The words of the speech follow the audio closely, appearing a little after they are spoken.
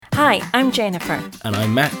Hi, I'm Jennifer. And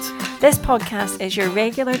I'm Matt. This podcast is your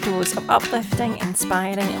regular dose of uplifting,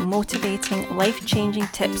 inspiring and motivating life-changing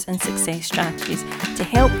tips and success strategies to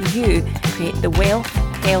help you create the wealth,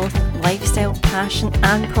 health, lifestyle, passion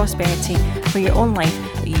and prosperity for your own life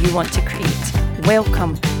that you want to create.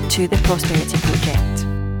 Welcome to the Prosperity Project.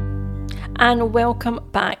 And welcome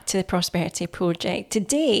back to the Prosperity Project.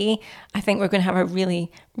 Today, I think we're going to have a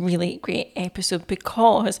really great episode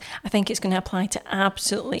because I think it's going to apply to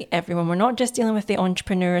absolutely everyone. We're not just dealing with the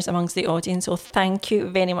entrepreneurs amongst the audience, so thank you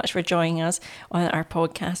very much for joining us on our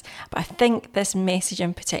podcast. But I think this message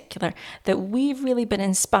in particular that we've really been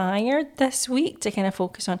inspired this week to kind of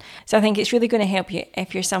focus on. So I think it's really going to help you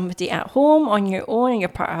if you're somebody at home, on your own, or you're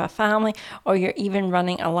part of a family, or you're even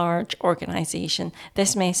running a large organisation.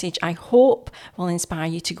 This message, I hope, will inspire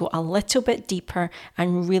you to go a little bit deeper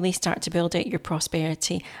and really start to build out your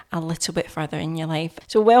prosperity a little bit further in your life.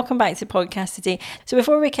 So welcome back to the podcast today. So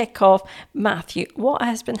before we kick off, Matthew, what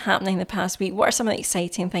has been happening the past week? What are some of the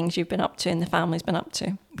exciting things you've been up to and the family's been up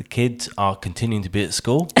to? The kids are continuing to be at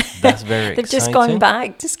school. That's very They've exciting. just gone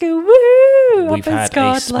back to school. Woohoo! We've had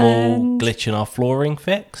a small glitch in our flooring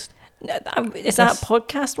fixed. Is that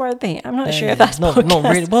podcast worthy? I'm not sure if that's podcast. Not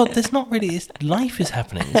really. Well, there's not really. Life is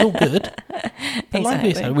happening. It's all good.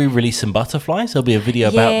 Exactly. We released some butterflies. There'll be a video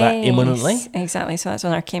about that imminently. Exactly. So that's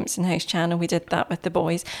on our Kempston House channel. We did that with the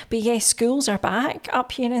boys. But yes, schools are back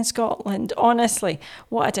up here in Scotland. Honestly,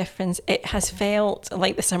 what a difference. It has felt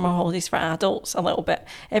like the summer holidays for adults a little bit.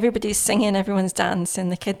 Everybody's singing, everyone's dancing.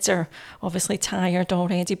 The kids are obviously tired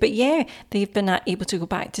already. But yeah, they've been able to go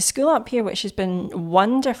back to school up here, which has been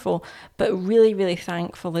wonderful. But really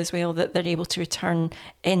thankful as well that they're able to return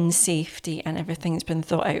in safety and everything's been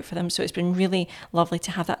thought out for them. So it's been really lovely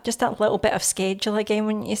to have that, just that little bit of schedule again,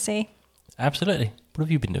 wouldn't you say? Absolutely. What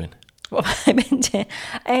have you been doing? What have I been doing?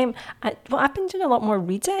 I've been doing a lot more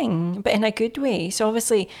reading, but in a good way. So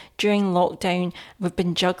obviously during lockdown, we've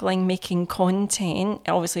been juggling making content.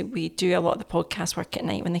 Obviously we do a lot of the podcast work at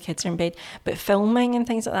night when the kids are in bed, but filming and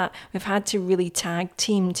things like that, we've had to really tag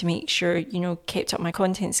team to make sure, kept up my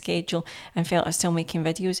content schedule and felt I was still making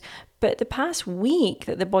videos. But the past week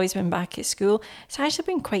that the boys have been back at school, it's actually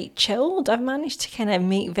been quite chilled. I've managed to kind of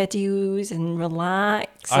make videos and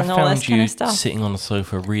relax and all this kind of stuff. I found you sitting on the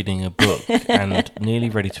sofa reading a book and nearly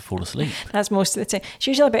ready to fall asleep. That's most of the time. It's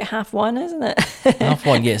usually about 1:30, isn't it?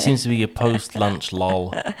 1:30, yeah. It seems to be a post-lunch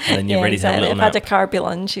lull and then you're ready to have a little nap. I've had a carby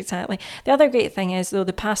lunch, exactly. The other great thing is, though,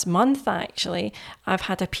 the past month, actually, I've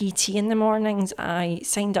had a PT in the mornings. I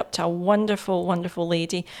signed up to a wonderful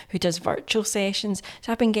lady who does virtual sessions.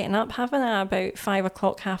 So I've been getting up, having it about 5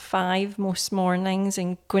 o'clock, 5:30 most mornings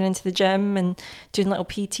and going into the gym and doing little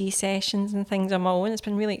PT sessions and things on my own. It's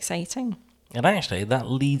been really exciting. And actually that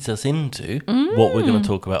leads us into what we're going to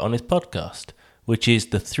talk about on this podcast, which is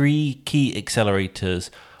the 3 key accelerators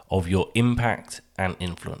of your impact and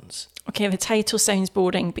influence. Okay, the title sounds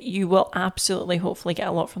boring, but you will absolutely, hopefully, get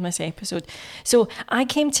a lot from this episode. So I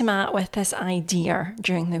came to Matt with this idea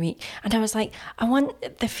during the week, and I was like,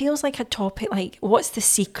 there feels like a topic, like, what's the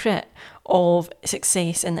secret of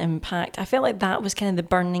success and impact? I felt like that was kind of the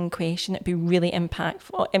burning question. It'd be really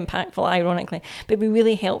impactful, ironically, but it'd be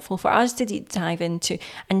really helpful for us to deep dive into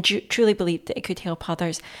and truly believe that it could help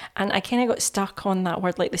others. And I kind of got stuck on that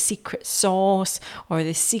word, like the secret sauce or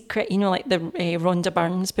the secret, like the Rhonda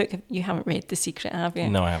Byrne's book. You haven't read The Secret, have you?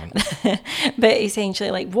 No, I haven't. But essentially,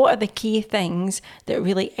 like, what are the key things that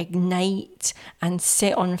really ignite and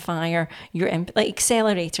set on fire your like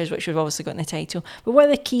accelerators, which we've obviously got in the title. But what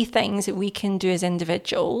are the key things that we can do as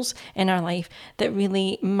individuals in our life that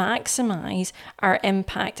really maximize our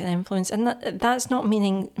impact and influence? And that's not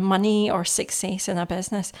meaning money or success in a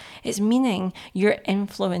business. It's meaning your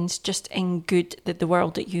influence just in good, the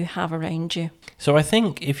world that you have around you. So I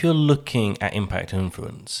think if you're looking at impact and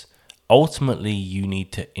influence, ultimately you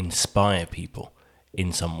need to inspire people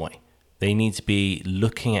in some way. They need to be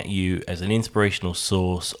looking at you as an inspirational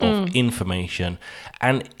source of information.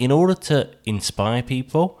 And in order to inspire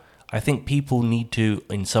people, I think people need to,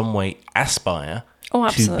 in some way, aspire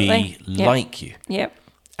to be like you. Yep.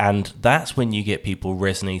 And that's when you get people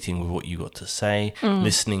resonating with what you got to say,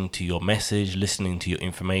 listening to your message, listening to your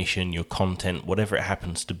information, your content, whatever it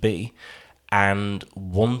happens to be, and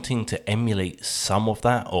wanting to emulate some of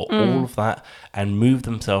that or all of that and move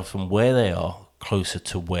themselves from where they are closer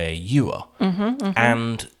to where you are.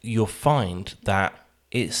 And you'll find that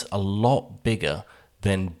it's a lot bigger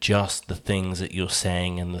than just the things that you're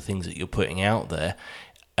saying and the things that you're putting out there.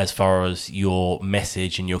 as far as your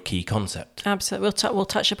message and your key concept. Absolutely. We'll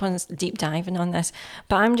touch upon this, deep diving on this.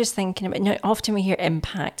 But I'm just thinking about, now, often we hear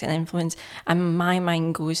impact and influence, and my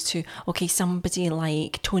mind goes to, okay, somebody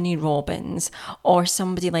like Tony Robbins or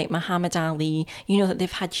somebody like Muhammad Ali, that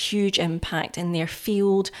they've had huge impact in their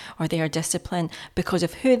field or their discipline because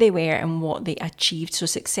of who they were and what they achieved. So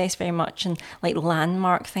success very much and like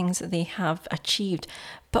landmark things that they have achieved.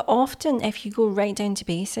 But often, if you go right down to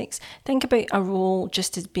basics, think about a role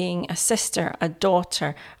just as being a sister, a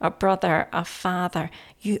daughter, a brother, a father.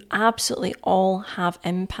 You absolutely all have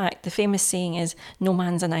impact. The famous saying is, no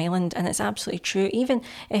man's an island, and it's absolutely true. Even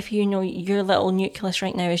if your little nucleus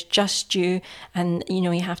right now is just you, and you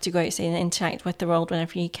have to go outside and interact with the world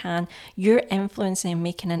whenever you can, you're influencing and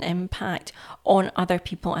making an impact on other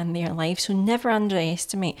people and their lives. So never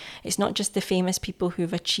underestimate. It's not just the famous people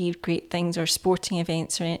who've achieved great things or sporting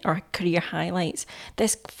events or career highlights.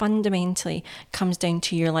 This fundamentally comes down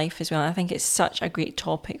to your life as well. I think it's such a great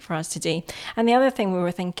topic for us today. And the other thing we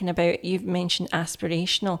were thinking about, you've mentioned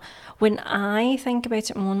aspirational. When I think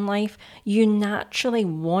about it in my own life, you naturally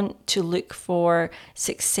want to look for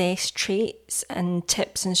success traits and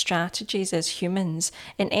tips and strategies as humans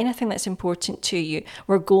in anything that's important to you.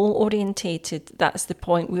 We're goal orientated. That's the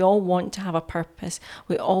point. We all want to have a purpose.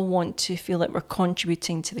 We all want to feel that we're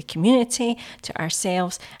contributing to the community, to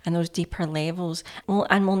ourselves, and those deeper levels. We'll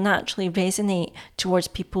naturally resonate towards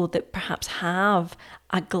people that perhaps have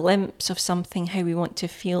a glimpse of something, how we want to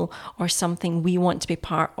feel, or something we want to be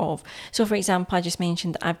part of. So for example, I just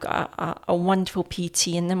mentioned that I've got a wonderful PT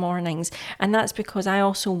in the mornings, and that's because I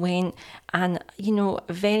also went and,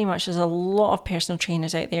 very much there's a lot of personal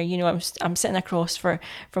trainers out there. I'm sitting across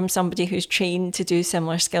from somebody who's trained to do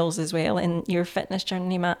similar skills as well in your fitness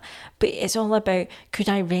journey, Matt. But it's all about, could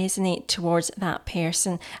I resonate towards that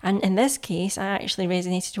person? And in this case, I actually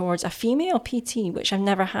resonated towards a female PT, which I've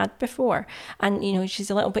never had before. And, she's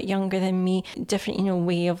a little bit younger than me, different,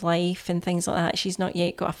 way of life and things like that. She's not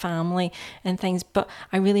yet got a family and things, but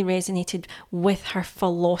I really resonated with her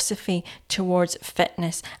philosophy towards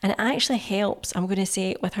fitness. And it actually helps, I'm going to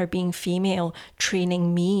say, with her being female,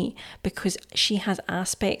 training me, because she has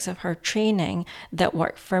aspects of her training that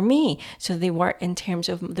work for me. So they work in terms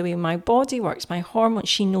of the way my body works, my hormones.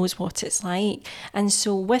 She knows what it's like. And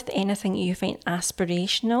so with anything you find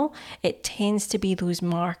aspirational, it tends to be those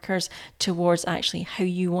markers towards actually how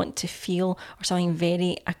you want to feel, or something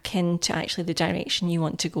very akin to actually the direction you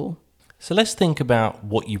want to go. So let's think about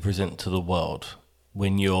what you present to the world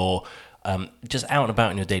when you're just out and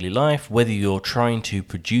about in your daily life, whether you're trying to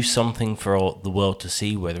produce something for the world to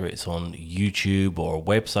see, whether it's on YouTube or a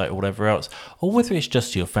website or whatever else, or whether it's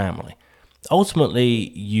just your family.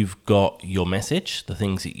 Ultimately, you've got your message, the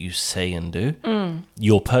things that you say and do,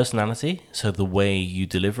 your personality, so the way you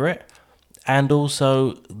deliver it, and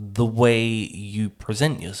also the way you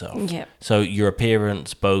present yourself. Yep. So your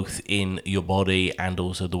appearance, both in your body and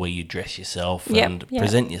also the way you dress yourself and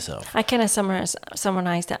present yourself. I kind of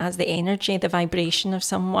summarized it as the energy, the vibration of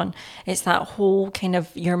someone. It's that whole kind of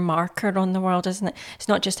your marker on the world, isn't it? It's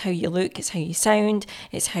not just how you look, it's how you sound,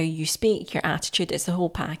 it's how you speak, your attitude, it's the whole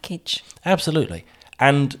package. Absolutely.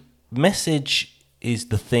 And message is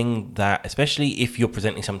the thing that, especially if you're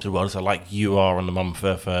presenting something to the world, so like you are on the Mum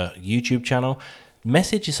Furfer YouTube channel,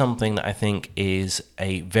 message is something that I think is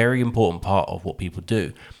a very important part of what people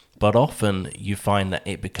do. But often you find that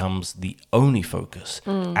it becomes the only focus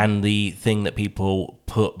and the thing that people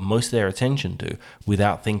put most of their attention to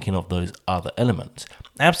without thinking of those other elements.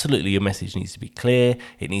 Absolutely, your message needs to be clear.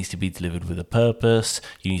 It needs to be delivered with a purpose.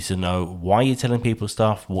 You need to know why you're telling people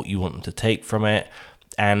stuff, what you want them to take from it.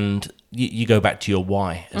 And you go back to your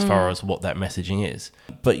why as far as what that messaging is.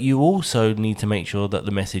 But you also need to make sure that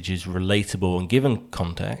the message is relatable and given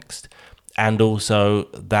context, and also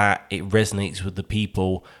that it resonates with the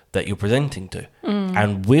people that you're presenting to.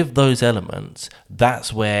 And with those elements,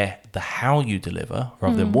 that's where the how you deliver,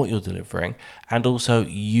 rather than what you're delivering, and also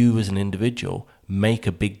you as an individual, make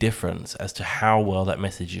a big difference as to how well that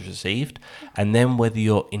message is received. And then whether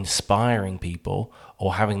you're inspiring people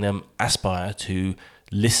or having them aspire to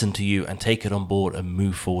listen to you and take it on board and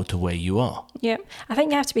move forward to where you are. Yeah, I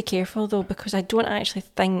think you have to be careful though, because I don't actually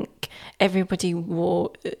think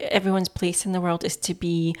everyone's place in the world is to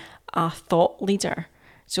be a thought leader.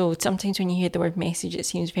 So sometimes when you hear the word message, it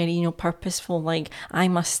seems very, purposeful. Like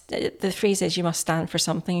the phrase is, you must stand for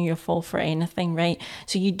something or you'll fall for anything, right?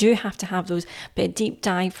 So you do have to have those, but a deep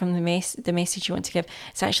dive from the message you want to give.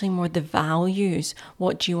 It's actually more the values.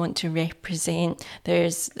 What do you want to represent?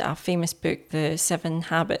 There's a famous book, The 7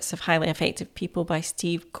 Habits of Highly Effective People by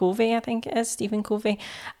Stephen Covey.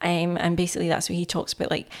 And basically that's what he talks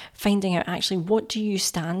about, like finding out actually what do you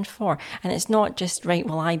stand for? And it's not just, right,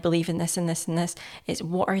 well, I believe in this and this and this. It's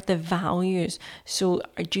what are the values? So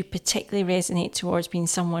do you particularly resonate towards being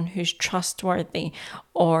someone who's trustworthy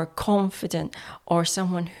or confident or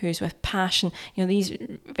someone who's with passion? These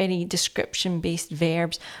very description-based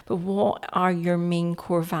verbs, but what are your main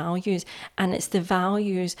core values? And it's the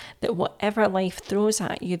values that whatever life throws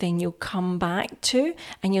at you, then you'll come back to,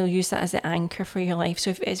 and you'll use that as the anchor for your life.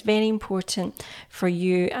 So if it's very important for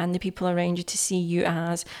you and the people around you to see you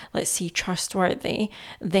as, let's say, trustworthy,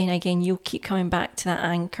 then again, you'll keep coming back to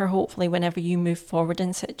that anchor, hopefully, whenever you move forward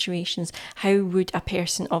in situations. How would a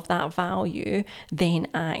person of that value then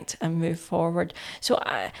act and move forward? So,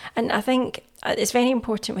 I think it's very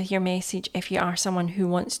important with your message, if you are someone who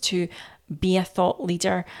wants to be a thought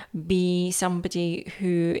leader, be somebody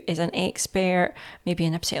who is an expert, maybe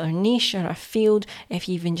in a particular niche or a field. If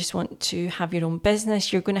you even just want to have your own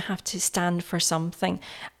business, you're going to have to stand for something.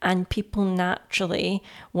 And people naturally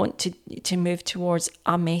want to move towards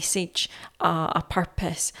a message, a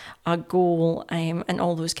purpose, a goal, and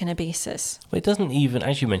all those kind of bases. Well, it doesn't even,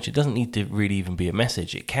 as you mentioned, it doesn't need to really even be a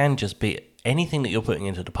message. It can just be anything that you're putting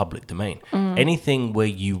into the public domain, anything where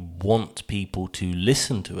you want people to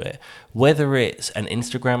listen to it, whether it's an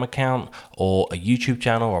Instagram account or a YouTube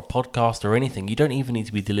channel or a podcast or anything. You don't even need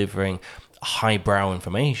to be delivering highbrow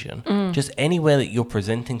information, just anywhere that you're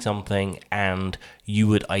presenting something and you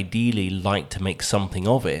would ideally like to make something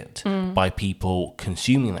of it by people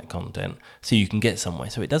consuming that content so you can get somewhere.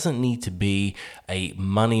 So it doesn't need to be a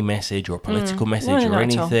money message or a political message or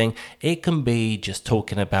anything. It can be just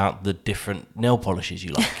talking about the different nail polishes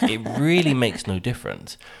you like. It really makes no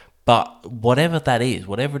difference. But whatever that is,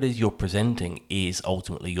 whatever it is you're presenting is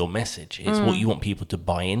ultimately your message. It's what you want people to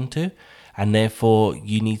buy into. And therefore,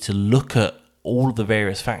 you need to look at all the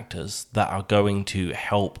various factors that are going to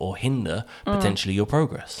help or hinder potentially your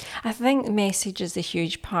progress. I think message is a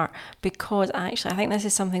huge part, because actually I think this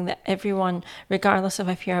is something that everyone, regardless of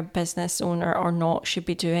if you're a business owner or not, should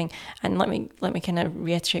be doing. And let me kind of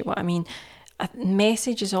reiterate what I mean. A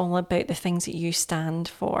message is all about the things that you stand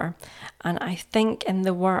for. And I think in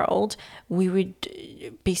the world,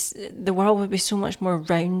 the world would be so much more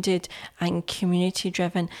rounded and community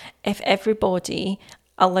driven if everybody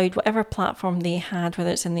allowed whatever platform they had,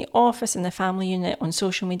 whether it's in the office, in the family unit, on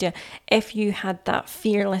social media, if you had that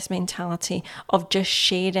fearless mentality of just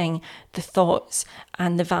sharing the thoughts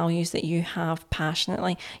and the values that you have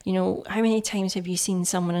passionately. How many times have you seen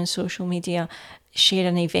someone on social media share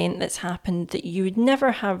an event that's happened that you would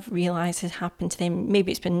never have realised had happened to them?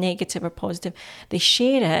 Maybe it's been negative or positive. They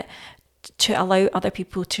share it to allow other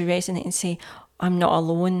people to resonate and say, I'm not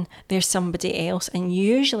alone, there's somebody else. And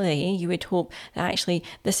usually you would hope that actually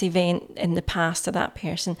this event in the past of that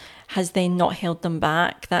person has then not held them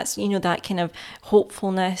back. That's, that kind of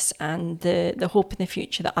hopefulness and the hope in the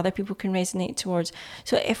future that other people can resonate towards.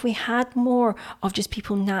 So if we had more of just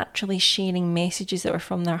people naturally sharing messages that were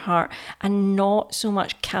from their heart and not so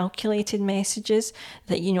much calculated messages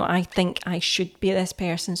that, I think I should be this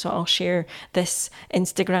person, so I'll share this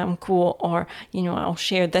Instagram quote, or, I'll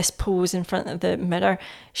share this pose in front of the mirror.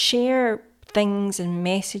 Share things and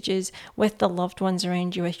messages with the loved ones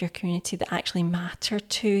around you, with your community, that actually matter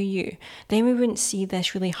to you. Then we wouldn't see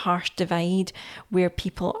this really harsh divide where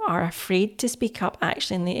people are afraid to speak up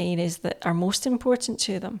actually in the areas that are most important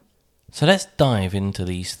to them. So let's dive into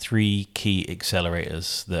these 3 key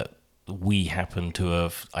accelerators that we happen to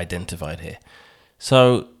have identified here.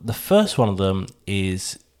 So the first one of them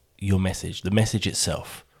is your message, the message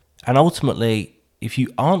itself. And ultimately, if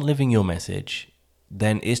you aren't living your message,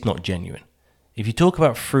 then it's not genuine. If you talk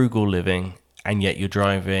about frugal living and yet you're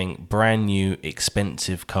driving brand new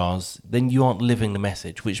expensive cars, then you aren't living the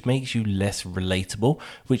message, which makes you less relatable,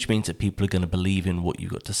 which means that people are going to believe in what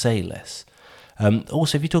you've got to say less.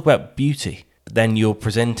 Also, if you talk about beauty, then you're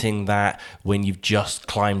presenting that when you've just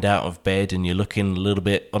climbed out of bed and you're looking a little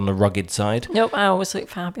bit on the rugged side. Nope, I always look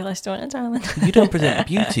fabulous, don't I, darling? You don't present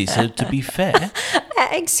beauty, so to be fair...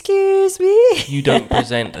 Excuse me? You don't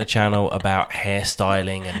present a channel about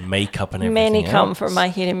hairstyling and makeup and everything Many come else. for my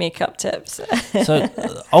hair and makeup tips. So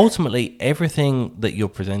ultimately, everything that you're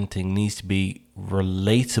presenting needs to be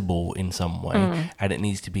relatable in some way, and it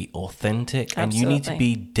needs to be authentic. Absolutely. And you need to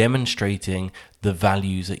be demonstrating the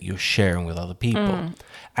values that you're sharing with other people.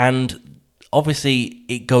 And obviously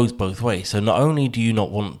it goes both ways. So not only do you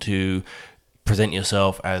not want to present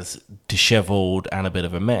yourself as disheveled and a bit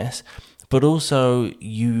of a mess, but also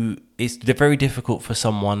it's very difficult for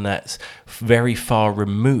someone that's very far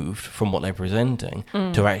removed from what they're presenting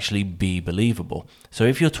to actually be believable. So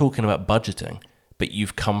if you're talking about budgeting, but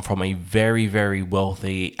you've come from a very, very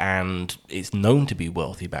wealthy and it's known to be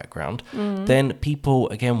wealthy background, then people,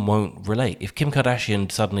 again, won't relate. If Kim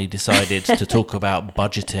Kardashian suddenly decided to talk about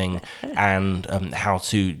budgeting and how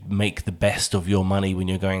to make the best of your money when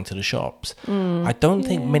you're going to the shops, I don't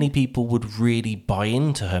think many people would really buy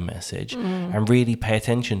into her message and really pay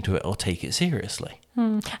attention to it or take it seriously.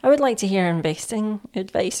 I would like to hear investing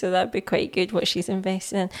advice, so that'd be quite good, what she's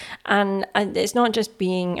investing in. And it's not just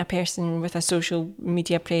being a person with a social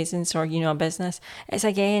media presence or, a business. It's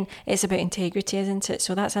about integrity, isn't it?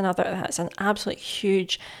 So that's an absolute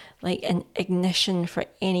huge an ignition for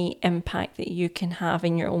any impact that you can have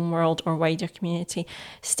in your own world or wider community.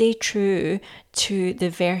 Stay true to the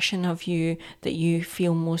version of you that you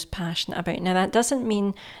feel most passionate about. Now, that doesn't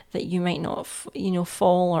mean that you might not,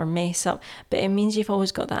 fall or mess up, but it means you've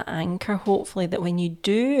always got that anchor, hopefully, that when you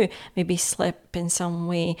do maybe slip in some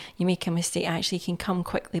way, you make a mistake, actually you can come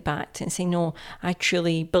quickly back to and say, no, I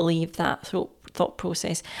truly believe that thought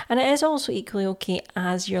process. And it is also equally okay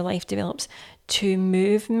as your life develops to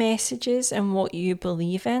move messages and what you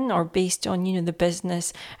believe in, or based on, the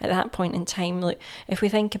business at that point in time. Look, if we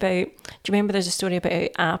think about, do you remember there's a story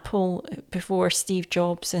about Apple before Steve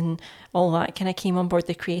Jobs and all that kind of came on board,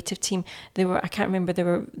 the creative team? They were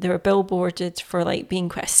billboarded for being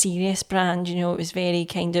quite a serious brand, it was very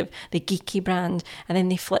kind of the geeky brand, and then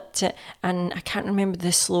they flipped it, and I can't remember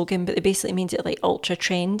the slogan, but they basically made it ultra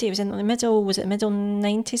trendy. It was in the middle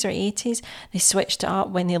 90s or 80s. They switched it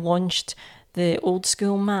up when they launched the old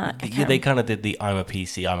school Mac. Yeah, they kind of did the I'm a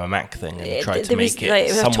PC, I'm a Mac thing and tried to make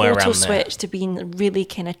it somewhere around there. It was a total switch to being really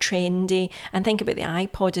kind of trendy. And think about the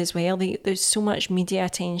iPod as well. There's so much media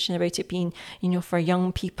attention about it being, for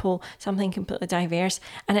young people, something completely diverse.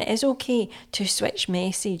 And it is okay to switch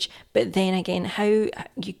message. But then again, how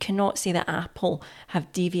you cannot say that Apple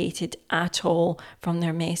have deviated at all from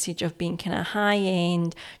their message of being kind of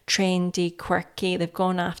high-end, trendy, quirky. They've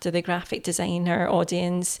gone after the graphic designer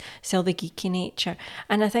audience, still the geeky nature.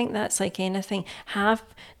 And I think that's like anything. Have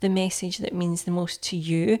the message that means the most to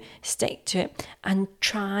you, stick to it, and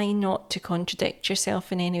try not to contradict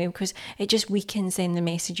yourself in any way, because it just weakens then the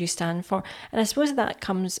message you stand for. And I suppose that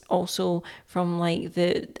comes also from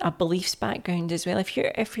a beliefs background as well. If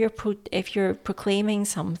you're proclaiming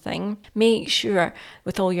something, make sure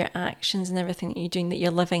with all your actions and everything that you're doing that you're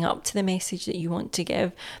living up to the message that you want to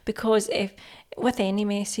give. Because with any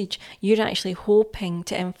message, you're actually hoping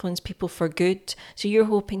to influence people for good. So you're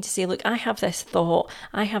hoping to say, look, I have this thought,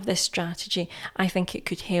 I have this strategy, I think it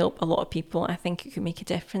could help a lot of people, I think it could make a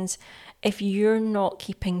difference. If you're not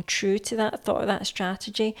keeping true to that thought or that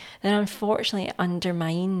strategy, then unfortunately it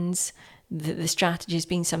undermines the strategy as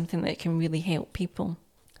being something that can really help people.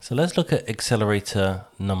 So let's look at accelerator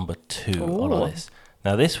number 2 on our list.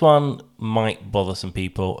 Now this one might bother some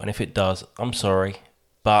people, and if it does, I'm sorry,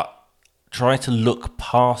 but try to look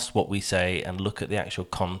past what we say and look at the actual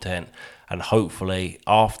content, and hopefully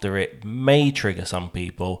after it may trigger some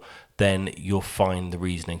people, then you'll find the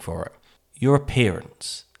reasoning for it. Your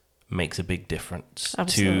appearance makes a big difference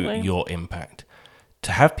to your impact.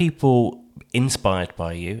 To have people inspired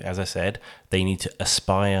by you, as I said, they need to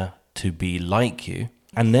aspire to be like you,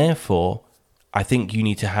 and therefore I think you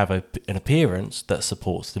need to have an appearance that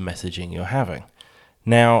supports the messaging you're having.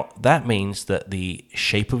 Now that means that the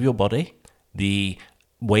shape of your body, the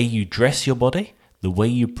way you dress your body, the way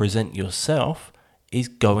you present yourself is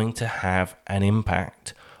going to have an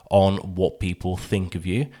impact on what people think of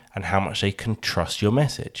you and how much they can trust your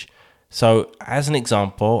message. So as an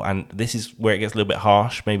example, and this is where it gets a little bit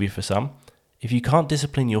harsh maybe for some, if you can't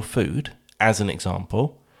discipline your food, as an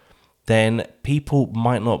example, then people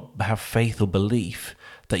might not have faith or belief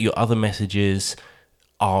that your other messages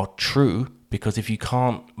are true, because if you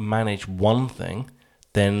can't manage one thing,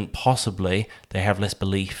 then possibly they have less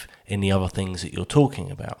belief in the other things that you're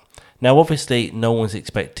talking about. Now, obviously, no one's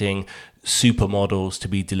expecting supermodels to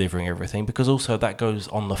be delivering everything, because also that goes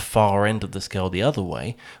on the far end of the scale the other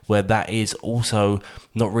way, where that is also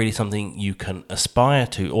not really something you can aspire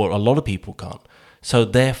to, or a lot of people can't. So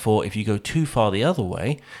therefore, if you go too far the other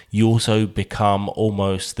way, you also become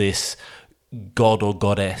almost this god or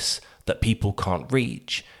goddess that people can't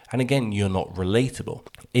reach. And again, you're not relatable.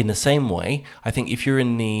 In the same way, I think if you're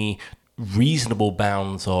in the reasonable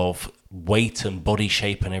bounds of weight and body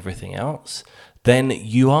shape and everything else, then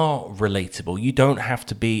you are relatable. You don't have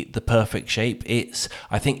to be the perfect shape. It's,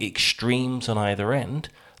 I think, extremes on either end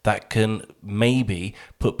that can maybe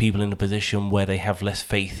put people in a position where they have less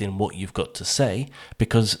faith in what you've got to say,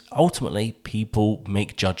 because ultimately people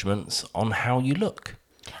make judgments on how you look.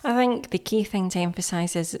 I think the key thing to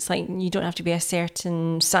emphasise is it's like you don't have to be a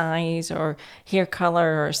certain size or hair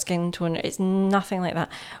colour or skin tone. It's nothing like that.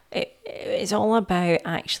 It's all about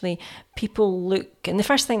actually people look, and the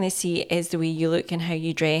first thing they see is the way you look and how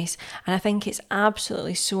you dress. And I think it's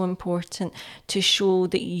absolutely so important to show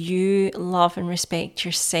that you love and respect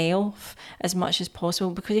yourself as much as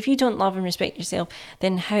possible, because if you don't love and respect yourself,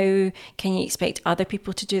 then how can you expect other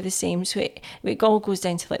people to do the same? So it all goes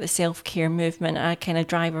down to like the self-care movement, a kind of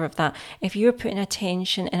driver of that. If you're putting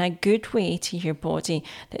attention in a good way to your body,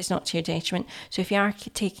 that's not to your detriment. So if you are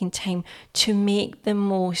taking time to make the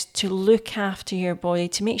most, to look after your body,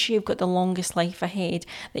 to make sure you've got the longest life ahead,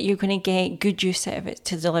 that you're going to get good use out of it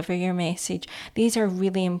to deliver your message. These are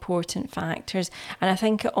really important factors. And I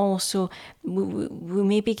think it also, we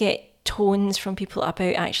maybe get tones from people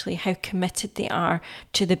about actually how committed they are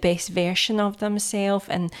to the best version of themselves,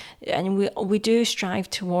 and we do strive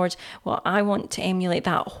towards, well, I want to emulate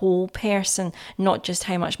that whole person, not just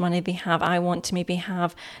how much money they have. I want to maybe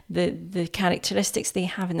have the characteristics they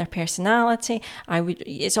have in their personality.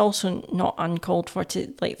 It's also not uncalled for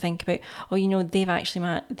to like think about, oh, you know,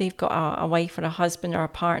 they've got a wife or a husband or a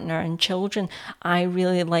partner and children. I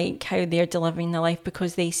really like how they're delivering their life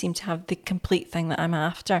because they seem to have the complete thing that I'm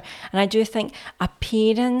after. And I do think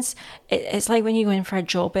appearance, it's like when you go in for a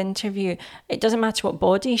job interview, it doesn't matter what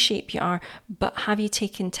body shape you are, but have you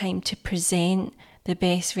taken time to present the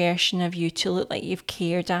best version of you, to look like you've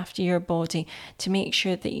cared after your body, to make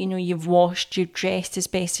sure that, you know, you've washed, you've dressed as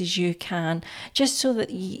best as you can, just so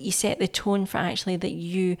that you set the tone for actually that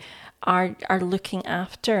you are looking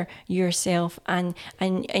after yourself, and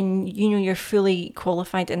you know, you're fully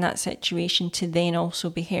qualified in that situation to then also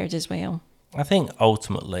be heard as well. I think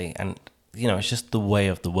ultimately, and you know, it's just the way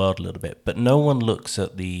of the world a little bit, but no one looks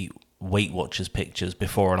at the Weight Watchers pictures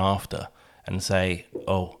before and after and say,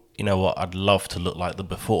 oh, you know what, I'd love to look like the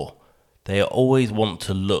before. They always want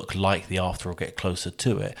to look like the after or get closer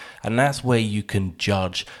to it. And that's where you can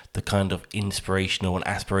judge the kind of inspirational and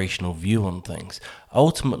aspirational view on things.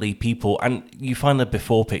 Ultimately, people, and you find the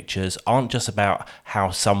before pictures aren't just about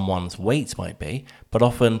how someone's weight might be, but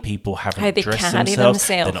often people haven't dressed themselves,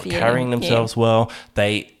 they're not carrying themselves well,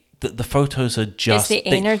 the photos are just... It's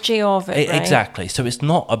the energy of it, right? Exactly. So it's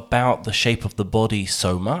not about the shape of the body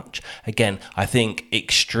so much. Again, I think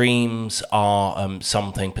extremes are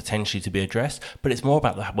something potentially to be addressed, but it's more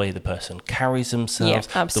about the way the person carries themselves,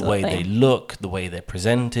 the way they look, the way they're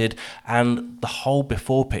presented, and the whole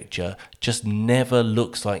before picture just never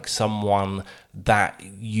looks like someone that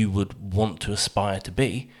you would want to aspire to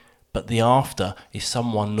be. But the after is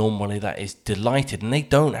someone normally that is delighted, and they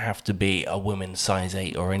don't have to be a women's size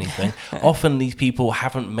 8 or anything. Often these people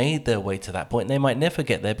haven't made their way to that point, and they might never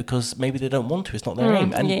get there because maybe they don't want to. It's not their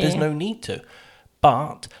aim, and there's no need to.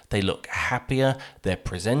 But they look happier, they're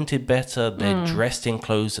presented better, they're dressed in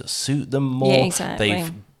clothes that suit them more. Yeah, exactly.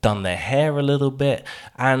 They've done their hair a little bit.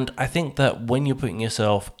 And I think that when you're putting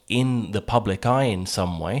yourself in the public eye in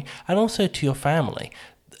some way, and also to your family,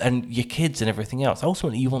 and your kids and everything else,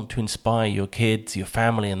 ultimately you want to inspire your kids, your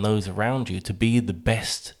family and those around you to be the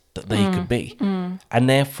best that they could be. And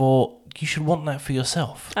therefore you should want that for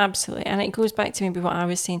yourself. Absolutely. And it goes back to maybe what I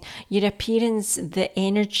was saying, your appearance, the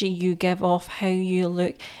energy you give off, how you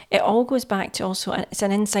look, it all goes back to also, it's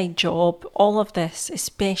an inside job. All of this,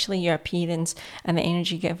 especially your appearance and the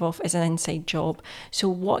energy you give off, is an inside job. So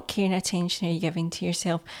what care and attention are you giving to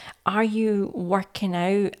yourself? Are you working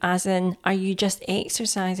out, as in, are you just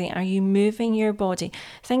exercising? Are you moving your body?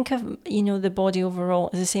 Think of, you know, the body overall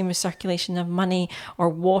is the same as circulation of money or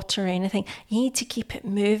water or anything. You need to keep it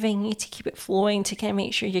moving, you need to keep it flowing to kind of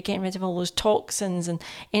make sure you're getting rid of all those toxins and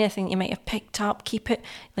anything you might have picked up. Keep it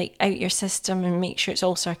like out your system and make sure it's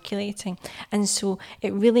all circulating. And so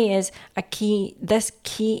it really is a key, this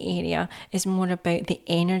key area is more about the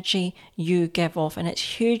energy you give off, and it's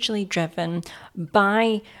hugely driven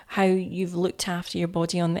by how you've looked after your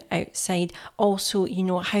body on the outside. Also, you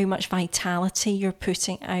know, how much vitality you're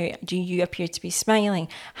putting out. Do you appear to be smiling,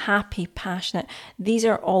 happy, passionate? These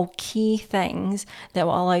are all key things that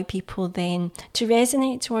will allow people then to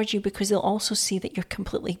resonate towards you, because they'll also see that you're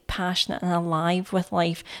completely passionate and alive with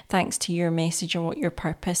life thanks to your message or what your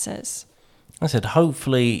purpose is. I said,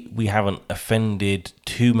 hopefully we haven't offended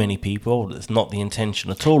too many people. That's not the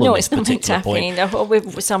intention at all. No, on this it's not particular attacking. point.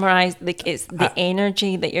 We've summarised, like, it's the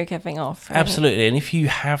energy that you're giving off. Right? Absolutely. And if you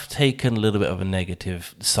have taken a little bit of a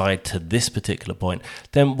negative side to this particular point,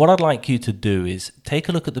 then what I'd like you to do is take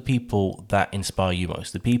a look at the people that inspire you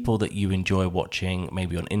most, the people that you enjoy watching,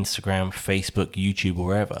 maybe on Instagram, Facebook, YouTube, or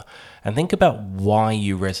wherever, and think about why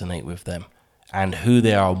you resonate with them and who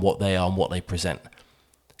they are and what they present.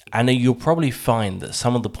 And you'll probably find that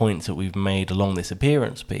some of the points that we've made along this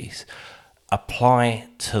appearance piece apply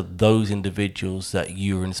to those individuals that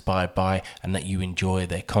you're inspired by and that you enjoy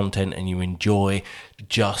their content and you enjoy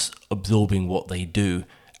just absorbing what they do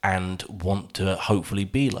and want to hopefully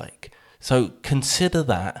be like. So consider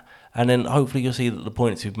that, and then hopefully you'll see that the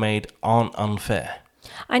points we've made aren't unfair.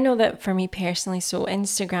 I know that for me personally, so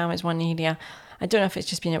Instagram is one area. I don't know if it's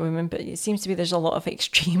just being a woman, but it seems to be there's a lot of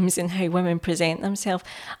extremes in how women present themselves.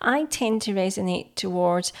 I tend to resonate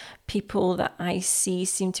towards people that I see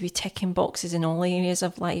seem to be ticking boxes in all areas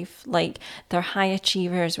of life. Like, they're high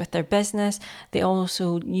achievers with their business. They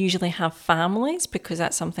also usually have families, because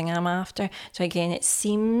that's something I'm after. So again, it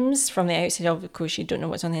seems from the outside, of course you don't know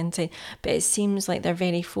what's on the inside, but it seems like they're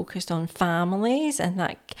very focused on families and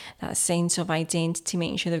that sense of identity,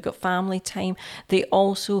 making sure they've got family time. They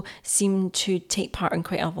also seem to take part in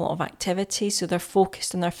quite a lot of activities, so they're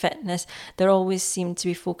focused on their fitness. They always seem to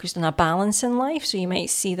be focused on a balance in life, so you might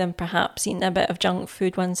see them perhaps eating a bit of junk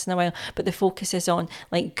food once in a while, but the focus is on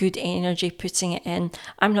like good energy, putting it in.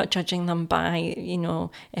 I'm not judging them by,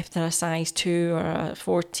 if they're a size 2 or a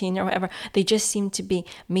 14 or whatever. They just seem to be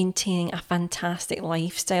maintaining a fantastic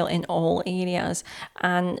lifestyle in all areas,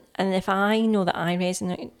 and if I know that I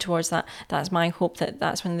resonate towards that, that's my hope that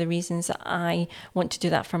that's one of the reasons that I want to do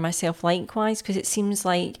that for myself likewise, because it seems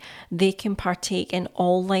like they can partake in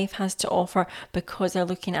all life has to offer, because they're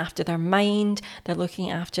looking after their mind, they're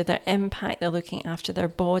looking after their impact, they're looking after their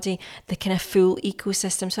body, the kind of full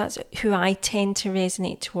ecosystem. So that's who I tend to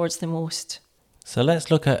resonate towards the most. So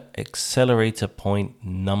let's look at accelerator point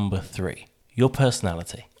number 3, your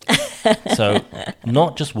personality. So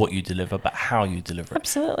not just what you deliver, but how you deliver it.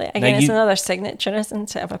 Absolutely. Again, it's another signature,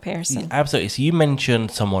 isn't it, of a person? Absolutely. So you mentioned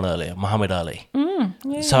someone earlier, Muhammad Ali.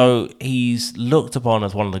 Yeah. So he's looked upon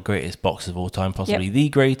as one of the greatest boxers of all time, possibly the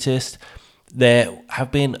greatest. There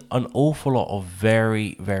have been an awful lot of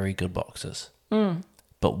very, very good boxers.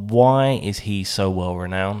 But why is he so well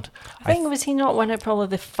renowned? I think, was he not one of probably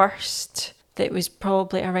the first that was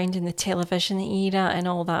probably around in the television era and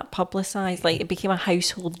all that publicised? Like, it became a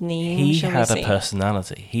household name. He had a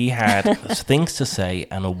personality. He had things to say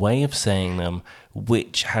and a way of saying them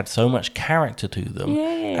which had so much character to them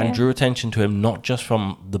and drew attention to him, not just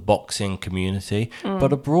from the boxing community,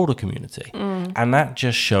 but a broader community. And that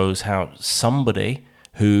just shows how somebody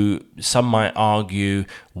who some might argue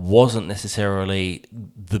wasn't necessarily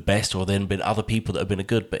the best, or then been other people that have been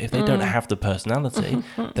good, but if they don't have the personality,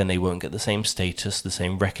 then they won't get the same status, the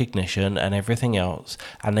same recognition and everything else,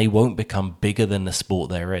 and they won't become bigger than the sport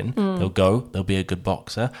they're in. They'll be a good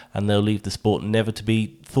boxer, and they'll leave the sport never to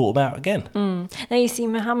be thought about again. Now, you see,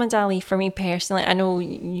 Muhammad Ali, for me personally, I know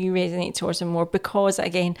you resonate towards him more because,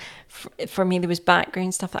 again, for me, there was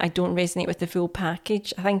background stuff that I don't resonate with the full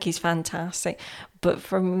package. I think he's fantastic, but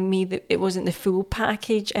for me, it wasn't the full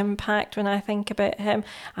package impact when I think about him.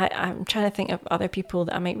 I'm trying to think of other people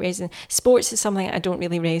that I might resonate. Sports is something I don't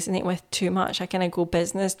really resonate with too much. I kind of go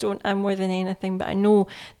business, don't I, more than anything, but I know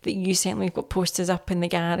that you certainly got posters up in the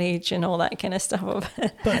garage and all that kind of stuff.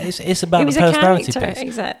 But it's about the personality piece.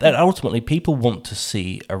 Exactly. That ultimately people want to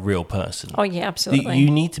see a real person. Oh yeah, absolutely.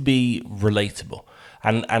 You need to be relatable.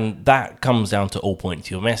 And that comes down to all points,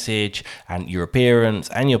 your message and your appearance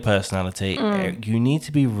and your personality. You need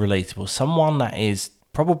to be relatable. Someone that is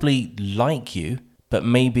probably like you, but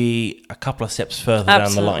maybe a couple of steps further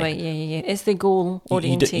down the line. Absolutely, yeah. It's the goal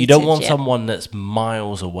oriented. You don't want someone that's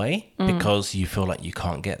miles away because you feel like you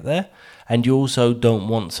can't get there. And you also don't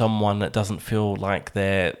want someone that doesn't feel like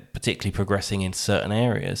they're particularly progressing in certain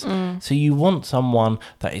areas. So you want someone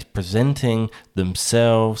that is presenting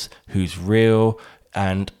themselves, who's real,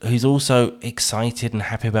 and who's also excited and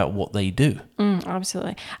happy about what they do.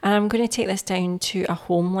 Absolutely. And I'm going to take this down to a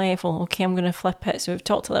home level. Okay, I'm going to flip it. So we've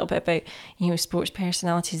talked a little bit about, sports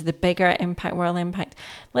personalities, the bigger impact, world impact.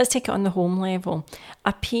 Let's take it on the home level.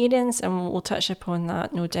 Appearance, and we'll touch upon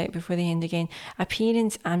that no doubt before the end again.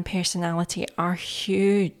 Appearance and personality are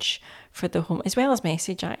huge for the home, as well as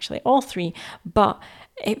message, actually, all three. But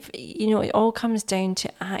if it all comes down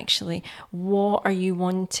to actually what are you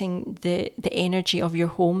wanting the energy of your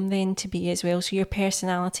home then to be as well. So your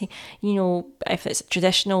personality, if it's a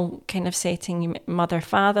traditional kind of setting, mother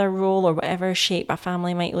father role or whatever shape a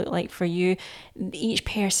family might look like for you, each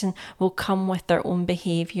person will come with their own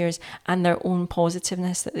behaviours and their own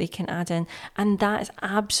positiveness that they can add in, and that is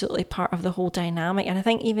absolutely part of the whole dynamic. And I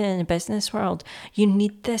think even in the business world, you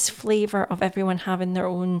need this flavour of everyone having their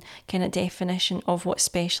own kind of definition of what's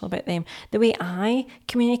special about them. The way I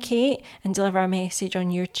communicate and deliver a message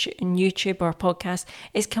on YouTube or podcast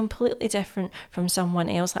is completely different from someone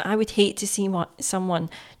else. Like, I would hate to see someone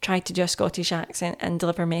try to do a Scottish accent and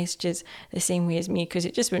deliver messages the same way as me, because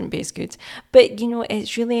it just wouldn't be as good. But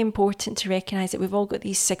it's really important to recognise that we've all got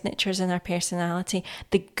these signatures in our personality,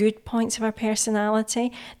 the good points of our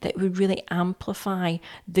personality that would really amplify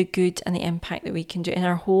the good and the impact that we can do in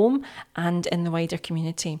our home and in the wider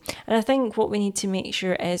community. And I think what we need to make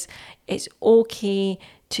sure is it's okay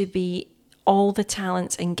to be all the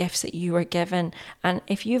talents and gifts that you are given. And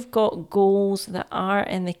if you've got goals that are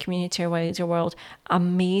in the community or wider world,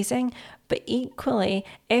 amazing. But equally,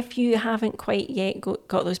 if you haven't quite yet got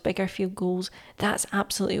those bigger field goals, that's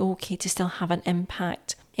absolutely okay to still have an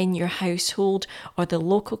impact in your household or the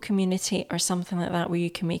local community or something like that where you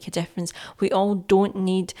can make a difference. We all don't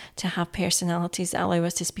need to have personalities that allow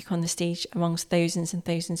us to speak on the stage amongst thousands and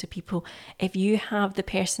thousands of people. If you have the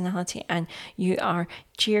personality and you are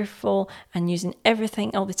cheerful and using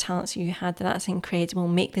everything, all the talents you had, that's incredible.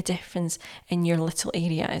 Make the difference in your little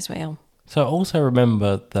area as well. So also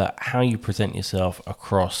remember that how you present yourself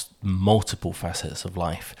across multiple facets of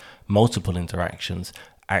life, multiple interactions,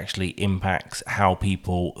 actually impacts how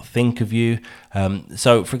people think of you.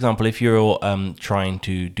 So for example, if you're trying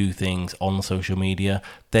to do things on social media,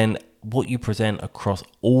 then what you present across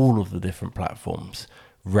all of the different platforms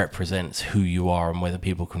represents who you are and whether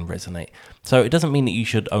people can resonate. So it doesn't mean that you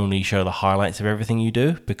should only show the highlights of everything you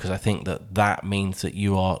do, because I think that means that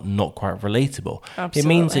you are not quite relatable. Absolutely. It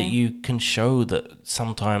means that you can show that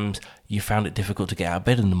sometimes you found it difficult to get out of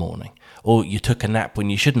bed in the morning, or you took a nap when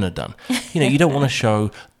you shouldn't have done. You don't want to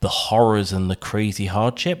show the horrors and the crazy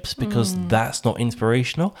hardships, because that's not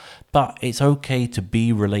inspirational. But it's okay to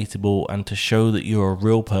be relatable and to show that you're a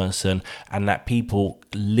real person and that people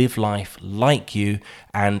live life like you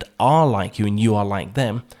and are like you and you are like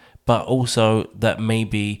them, but also that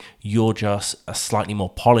maybe you're just a slightly more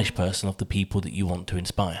polished person of the people that you want to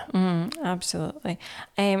inspire. Absolutely.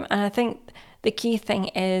 And I think the key thing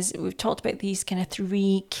is, we've talked about these kind of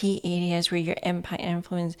 3 key areas where your impact and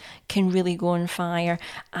influence can really go on fire.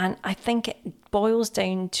 And I think it boils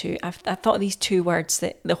down to, I thought these 2 words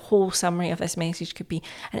that the whole summary of this message could be,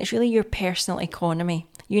 and it's really your personal economy.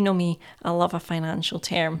 You know me, I love a financial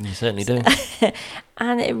term. You certainly do.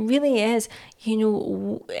 And it really is,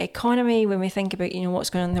 economy, when we think about, what's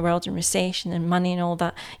going on in the world and recession and money and all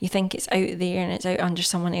that, you think it's out there and it's out under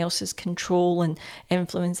someone else's control and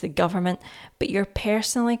influence, the government. But your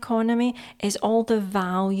personal economy is all the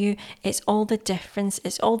value, it's all the difference,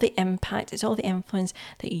 it's all the impact, it's all the influence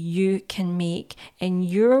that you can make in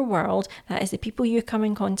your world. That is the people you come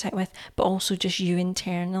in contact with, but also just you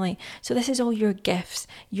internally. So this is all your gifts,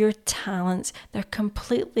 your talents. They're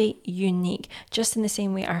completely unique, just in the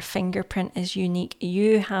same way our fingerprint is unique.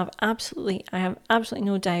 I have absolutely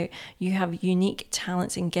no doubt you have unique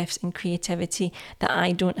talents and gifts and creativity that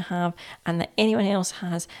I don't have, and that anyone else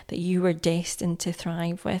has, that you were destined to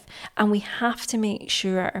thrive with. And we have to make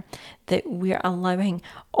sure that we're allowing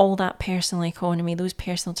all that personal economy, those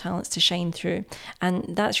personal talents to shine through.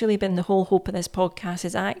 And that's really been the whole hope of this podcast,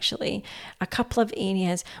 is actually a couple of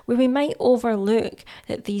areas where we might overlook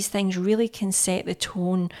that these things really can set the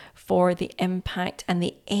tone for the impact and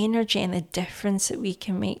the energy and the difference that we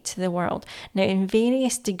can make to the world. Now, in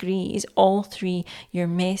various degrees, all 3, your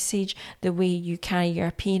message, the way you carry your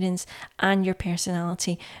appearance and your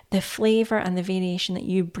personality, the flavour and the variation that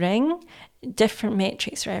you bring, different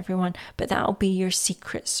metrics for everyone, but that'll be your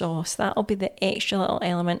secret sauce. That'll be the extra little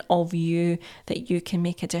element of you that you can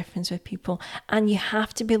make a difference with people. And you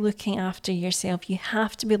have to be looking after yourself. You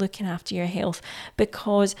have to be looking after your health,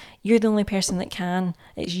 because you're the only person that can.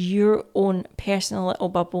 It's your own personal little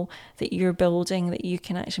bubble that you're building that you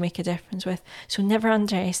can actually make a difference with. So never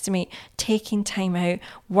underestimate taking time out,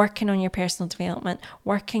 working on your personal development,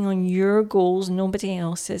 working on your goals, nobody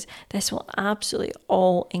else's. This will absolutely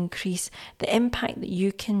all increase the impact that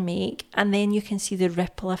you can make, and then you can see the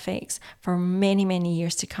ripple effects for many, many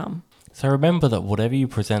years to come. So remember that whatever you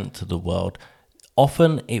present to the world,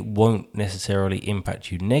 often it won't necessarily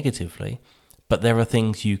impact you negatively, but there are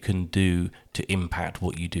things you can do to impact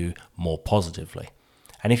what you do more positively.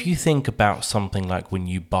 And if you think about something like when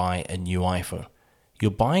you buy a new iPhone,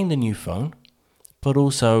 you're buying the new phone, but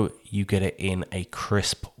also you get it in a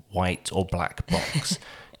crisp white or black box.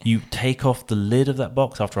 You take off the lid of that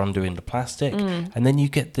box after undoing the plastic, and then you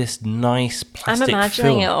get this nice plastic film. I'm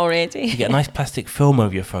imagining it already. You get a nice plastic film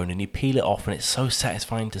over your phone, and you peel it off, and it's so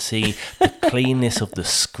satisfying to see the cleanness of the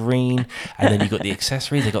screen. And then you got the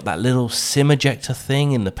accessories. They got that little SIM ejector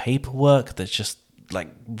thing in the paperwork that's just like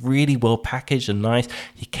really well packaged and nice.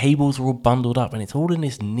 Your cables are all bundled up, and it's all in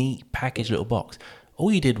this neat packaged little box.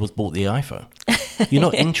 All you did was bought the iPhone. You're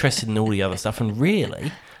not interested in all the other stuff, and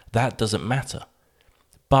really, that doesn't matter.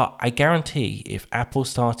 But I guarantee if Apple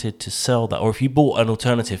started to sell that, or if you bought an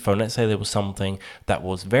alternative phone, let's say there was something that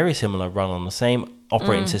was very similar, run on the same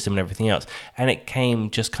operating system and everything else, and it came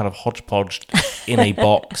just kind of hodgepodged in a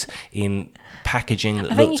box, in packaging that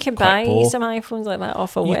looked quite poor. I think you can buy some iPhones like that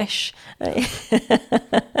off a Wish.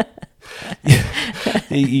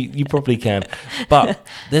 You probably can, but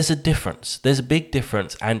there's a difference. There's a big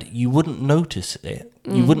difference, and you wouldn't notice it.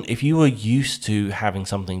 You wouldn't if you were used to having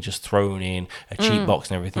something just thrown in a cheap box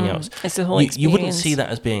and everything else. It's the whole experience. You wouldn't see that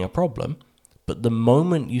as being a problem, but the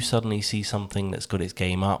moment you suddenly see something that's got its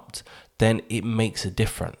game upped, then it makes a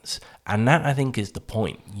difference. And that, I think, is the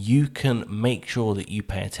point. You can make sure that you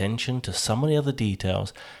pay attention to some of the other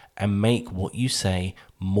details and make what you say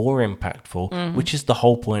more impactful, which is the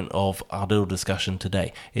whole point of our little discussion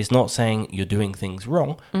today. It's not saying you're doing things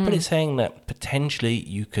wrong, but it's saying that potentially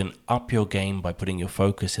you can up your game by putting your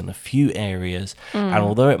focus in a few areas. And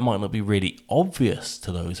although it might not be really obvious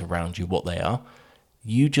to those around you what they are,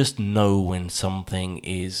 you just know when something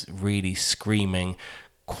is really screaming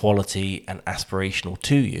quality and aspirational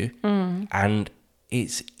to you. And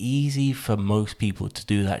it's easy for most people to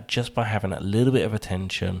do that just by having a little bit of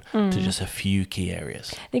attention to just a few key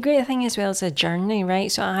areas. The great thing as well is a journey, right?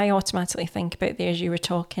 So I automatically think about there as you were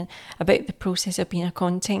talking about the process of being a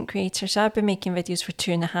content creator. So I've been making videos for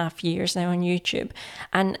 2.5 years now on YouTube.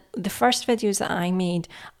 And the first videos that I made,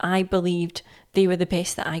 I believed they were the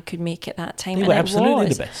best that I could make at that time. They were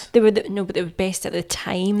absolutely the best. They were but they were best at the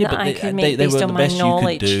time that I could make based on my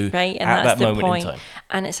knowledge, right? And that's the point.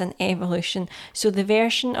 And it's an evolution. So the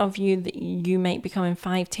version of you that you might become in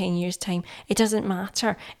 5-10 years' time, it doesn't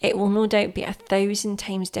matter. It will no doubt be 1,000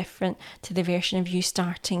 times different to the version of you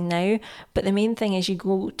starting now. But the main thing is you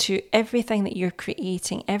go to everything that you're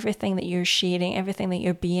creating, everything that you're sharing, everything that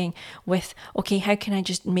you're being with, okay, how can I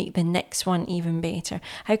just make the next one even better?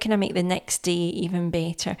 How can I make the next day even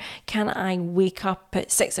better? Can I wake up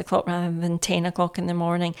at 6 o'clock rather than 10 o'clock in the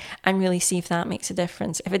morning and really see if that makes a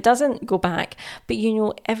difference? If it doesn't, go back. But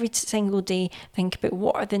every single day, think about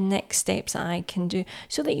what are the next steps that I can do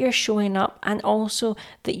so that you're showing up, and also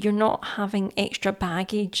that you're not having extra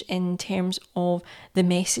baggage in terms of the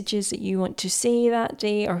messages that you want to say that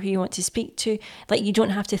day or who you want to speak to. Like, you don't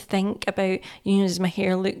have to think about, does my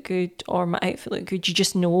hair look good or my outfit look good? You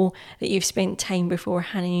just know that you've spent time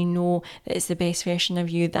beforehand, and you know that it's the best version of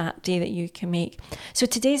you that day that you can make. So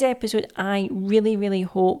today's episode, I really, really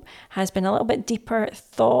hope, has been a little bit deeper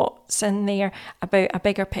thoughts in there about a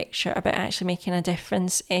bigger picture, about actually making a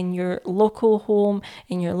difference in your local home,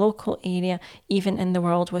 in your local area, even in the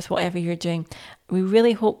world with whatever you're doing. We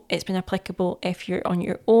really hope it's been applicable if you're on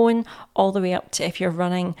your own, all the way up to if you're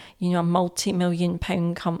running, a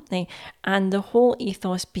multi-million-pound company. And the whole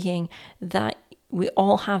ethos being that we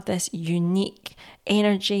all have this unique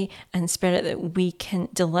energy and spirit that we can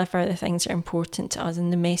deliver the things that are important to us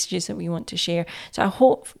and the messages that we want to share. So I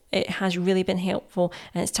hope it has really been helpful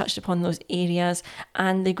and it's touched upon those areas.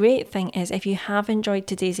 And the great thing is, if you have enjoyed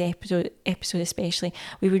today's episode especially,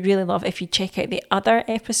 we would really love if you check out the other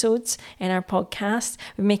episodes in our podcast.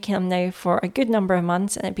 We're making them now for a good number of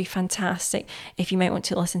months, and it'd be fantastic if you might want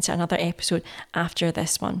to listen to another episode after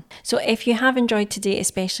this one. So if you have enjoyed today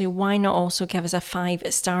especially, why not also give us a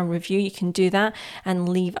 5-star review? You can do that and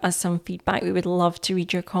leave us some feedback. We would love to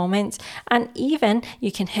read your comments. And even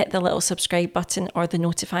you can hit the little subscribe button or the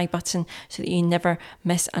notify button so that you never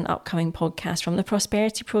miss an upcoming podcast from the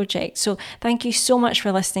Prosperity Project. So thank you so much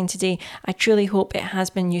for listening today. I truly hope it has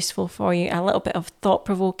been useful for you, a little bit of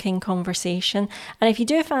thought-provoking conversation. And if you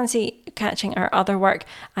do fancy catching our other work,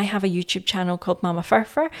 I have a YouTube channel called Mama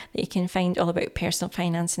Furfur that you can find all about personal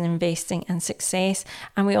finance and investing and success.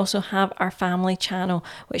 And we also have our family channel,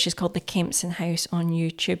 which is called the Kempson House. house on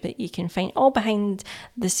YouTube that you can find all behind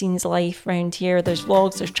the scenes life around here. There's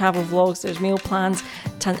vlogs, there's travel vlogs, there's meal plans,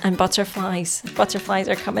 and butterflies. Butterflies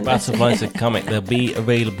are coming. Butterflies are coming. They'll be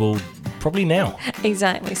available probably now.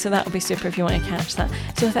 Exactly. So that'll be super if you want to catch that.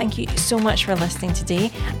 So thank you so much for listening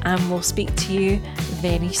today, and we'll speak to you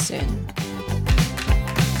very soon.